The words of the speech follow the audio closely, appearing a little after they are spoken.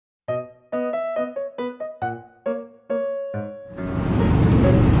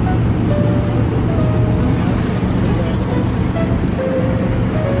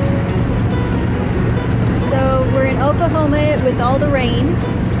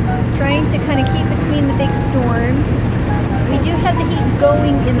between the big storms. We do have the heat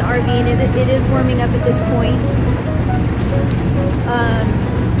going in the RV, and it is warming up at this point.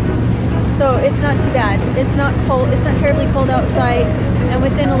 So it's not too bad. It's not cold. It's not terribly cold outside, and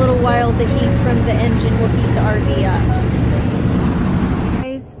within a little while, the heat from the engine will heat the RV up.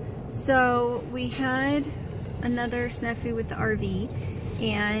 Guys, so we had another snafu with the RV,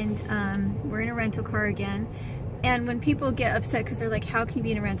 and we're in a rental car again. And when people get upset because they're like, how can you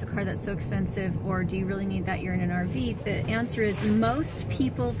be in a rental car that's so expensive, or do you really need that, you're in an RV? The answer is most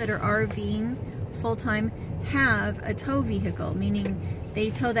people that are RVing full-time have a tow vehicle, meaning they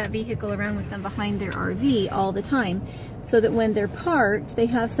tow that vehicle around with them behind their RV all the time, so that when they're parked, they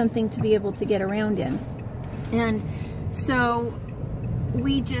have something to be able to get around in. And so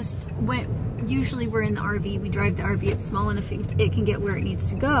we just went, usually we're in the RV, we drive the RV, it's small enough it can get where it needs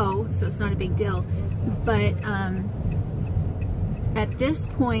to go, so it's not a big deal. But at this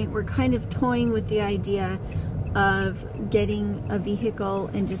point, we're kind of toying with the idea of getting a vehicle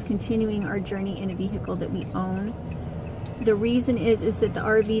and just continuing our journey in a vehicle that we own. The reason is that the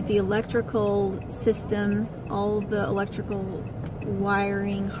RV, the electrical system, all the electrical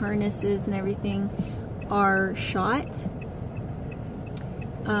wiring, harnesses and everything are shot.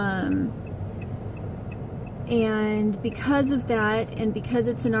 And because of that, and because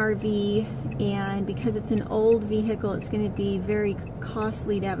it's an RV, and because it's an old vehicle, it's going to be very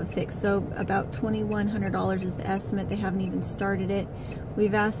costly to have a fix. So about $2,100 is the estimate. They haven't even started it.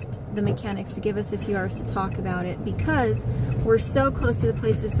 We've asked the mechanics to give us a few hours to talk about it, because we're so close to the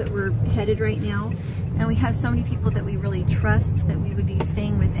places that we're headed right now, and we have so many people that we really trust that we would be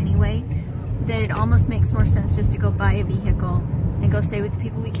staying with anyway, that it almost makes more sense just to go buy a vehicle and go stay with the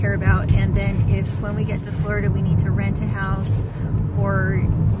people we care about. And then if when we get to Florida we need to rent a house, or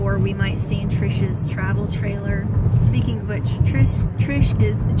we might stay in Trish's travel trailer. Speaking of which, Trish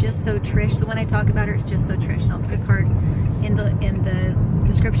is just so Trish. So when I talk about her, it's just so Trish, and I'll put a card in the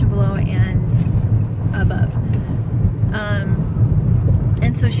description below and above.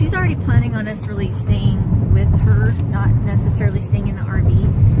 And so she's already planning on us really staying with her, not necessarily staying in the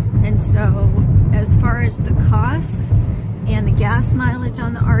RV. And so as far as the cost and the gas mileage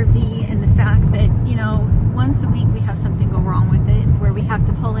on the RV, and the fact that, you know, once a week we have something go wrong with it, where we have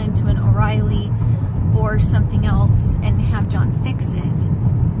to pull into an O'Reilly or something else and have John fix it.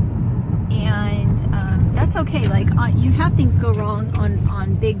 And that's okay. Like, you have things go wrong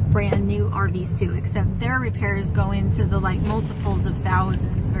on big brand new RVs too, except their repairs go into the like multiples of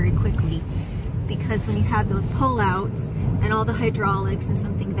thousands very quickly, because when you have those pullouts and all the hydraulics and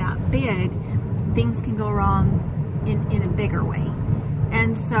something that big, things can go wrong in a bigger way.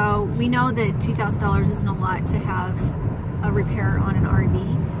 And so we know that $2,000 isn't a lot to have a repair on an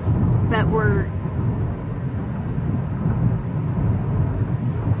RV, but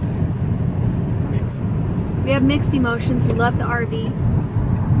we have mixed emotions. We love the RV.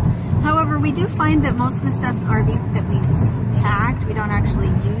 However, we do find that most of the stuff in the RV that we packed, we don't actually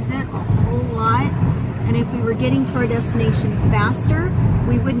use it a whole lot. And if we were getting to our destination faster,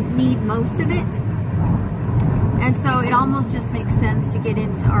 we wouldn't need most of it. And so it almost just makes sense to get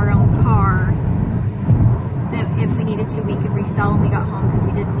into our own car that if we needed to, we could resell when we got home, because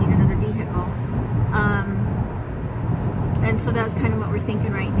we didn't need another vehicle. And so that's kind of what we're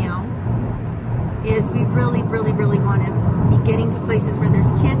thinking right now, is we really, really, really want to be getting to places where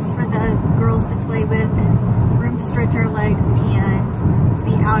there's kids for the girls to play with, and room to stretch our legs, and to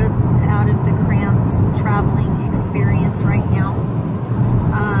be out of the cramped traveling experience right now.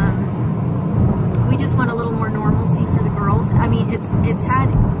 We just want a little more normalcy for the girls. I mean, it's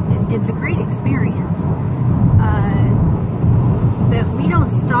a great experience, but we don't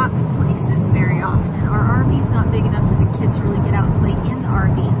stop at places very often. Our RV's not big enough for the kids to really get out and play in the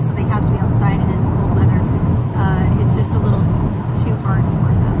RV, and so they have to be outside and in the cold weather. It's just a little too hard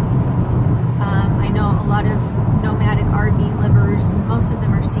for them. I know a lot of nomadic RV livers, most of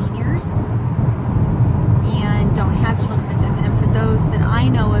them are seniors and don't have children with them. And for those that I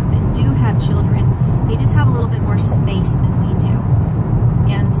know of that do have children, they just have a little bit more space than we do.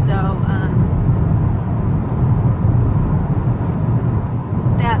 And so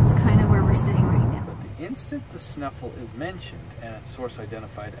that's kind of where we're sitting right now. But the instant the snuffle is mentioned and its source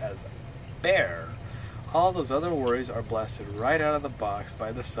identified as bear, all those other worries are blasted right out of the box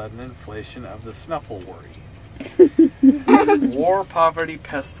by the sudden inflation of the snuffle worry. War, poverty,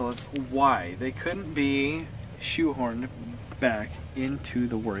 pestilence. Why? They couldn't be shoehorned back into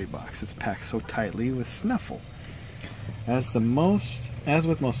the worry box. It's packed so tightly with snuffle. As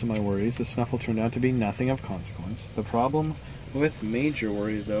with most of my worries, the snuffle turned out to be nothing of consequence. The problem with major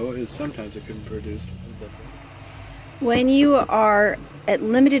worries, though, is sometimes it can produce the... When you are at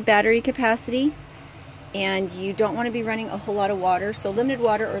limited battery capacity and you don't want to be running a whole lot of water. So limited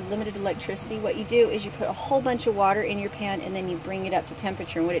water or limited electricity, what you do is you put a whole bunch of water in your pan and then you bring it up to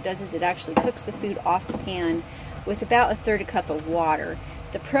temperature, and what it does is it actually cooks the food off the pan with about 1/3 cup of water.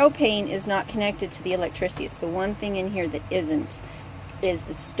 The propane is not connected to the electricity. It's the one thing in here that isn't, is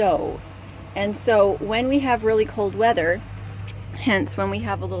the stove. And so when we have really cold weather, hence when we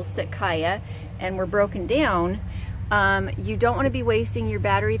have a little sick Kaya and we're broken down, you don't want to be wasting your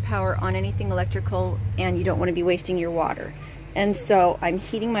battery power on anything electrical, and you don't want to be wasting your water. And so I'm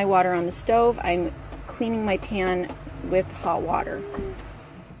heating my water on the stove. I'm cleaning my pan with hot water.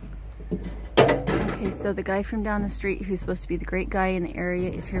 Okay, so the guy from down the street, who's supposed to be the great guy in the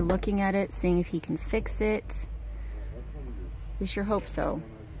area, is here looking at it, seeing if he can fix it. We sure hope so.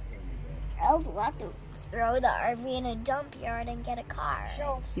 I would love to throw the RV in a dump yard and get a car.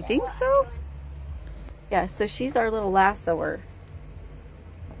 You think so? Yeah, so she's our little lassoer.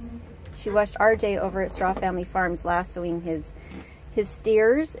 She watched RJ over at Straw Family Farms lassoing his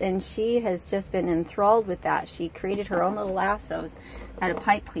steers, and she has just been enthralled with that. She created her own little lassos out of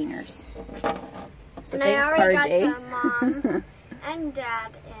pipe cleaners. So and thanks, I already RJ. got the mom and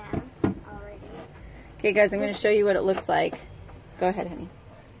dad in already. Okay, guys, I'm going to show you what it looks like. Go ahead, honey.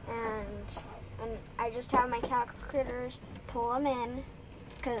 And I just have my cat critters pull them in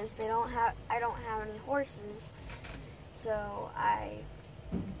because I don't have any horses, so I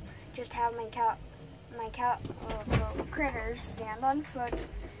just have my cat little critters stand on foot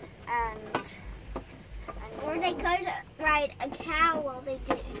and or they could ride a cow while they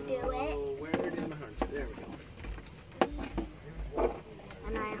didn't do it. Where did my horns? There we go.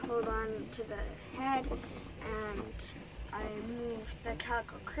 And I hold on to the head and I move the cat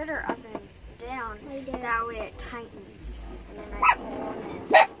critter up and down. That way it tightens. And then I pull them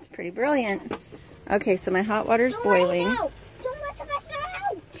in. It's pretty brilliant. Okay, so my hot water's boiling. Don't let Sylvester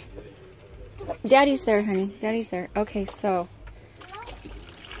out! Daddy's there, honey. Daddy's there. Okay, so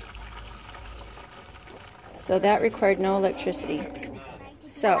that required no electricity.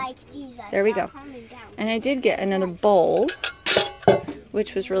 So there we go. And I did get another bowl,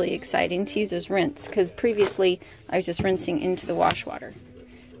 which was really exciting to use as rinse, because previously I was just rinsing into the wash water.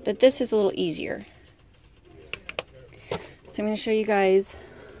 But this is a little easier. So I'm going to show you guys.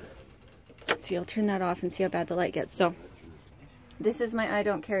 Let's see, I'll turn that off and see how bad the light gets. So this is my I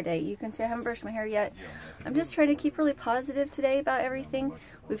don't care day. You can see I haven't brushed my hair yet. I'm just trying to keep really positive today about everything.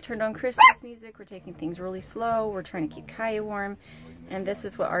 We've turned on Christmas music. We're taking things really slow. We're trying to keep Kaya warm. And this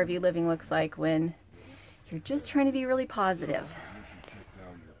is what RV living looks like when you're just trying to be really positive.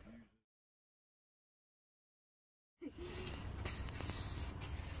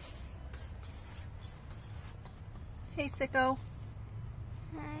 Hey, sicko.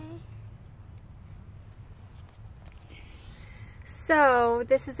 Hi. So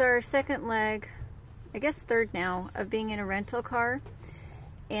this is our second leg, I guess third now, of being in a rental car.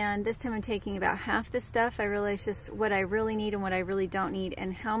 And this time I'm taking about half the stuff. I realized just what I really need and what I really don't need,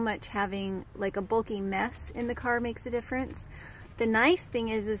 and how much having like a bulky mess in the car makes a difference. The nice thing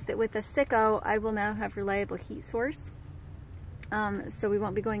is that with the sicko, I will now have reliable heat source. So we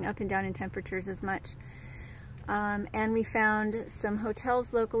won't be going up and down in temperatures as much. And we found some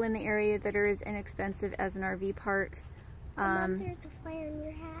hotels local in the area that are as inexpensive as an RV park. Mom, there's a fly on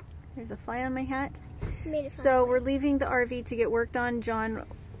your hat. There's a fly on my hat. Made it So we're leaving the RV to get worked on. John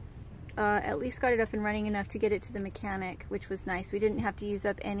at least got it up and running enough to get it to the mechanic, which was nice. We didn't have to use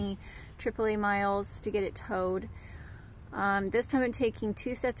up any AAA miles to get it towed. This time I'm taking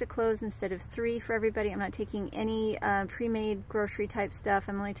 2 sets of clothes instead of 3 for everybody. I'm not taking any pre-made grocery type stuff.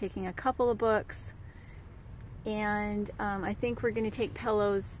 I'm only taking a couple of books. And I think we're going to take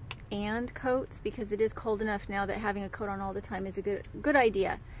pillows and coats, because it is cold enough now that having a coat on all the time is a good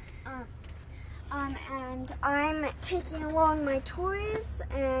idea. And I'm taking along my toys,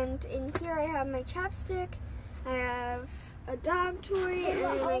 and in here I have my chapstick, I have a dog toy, and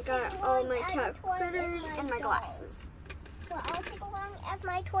I got all my cat critters and my glasses. What I'll take along as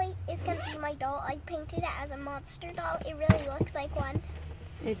my toy is going to be my doll. I painted it as a monster doll. It really looks like one.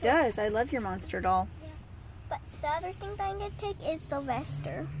 It does. I love your monster doll. Yeah. But the other thing that I'm going to take is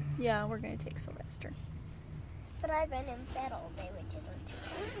Sylvester. Yeah, we're going to take Sylvester. But I've been in bed all day, which isn't too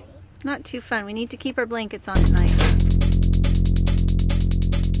funny. Not too fun. We need to keep our blankets on tonight.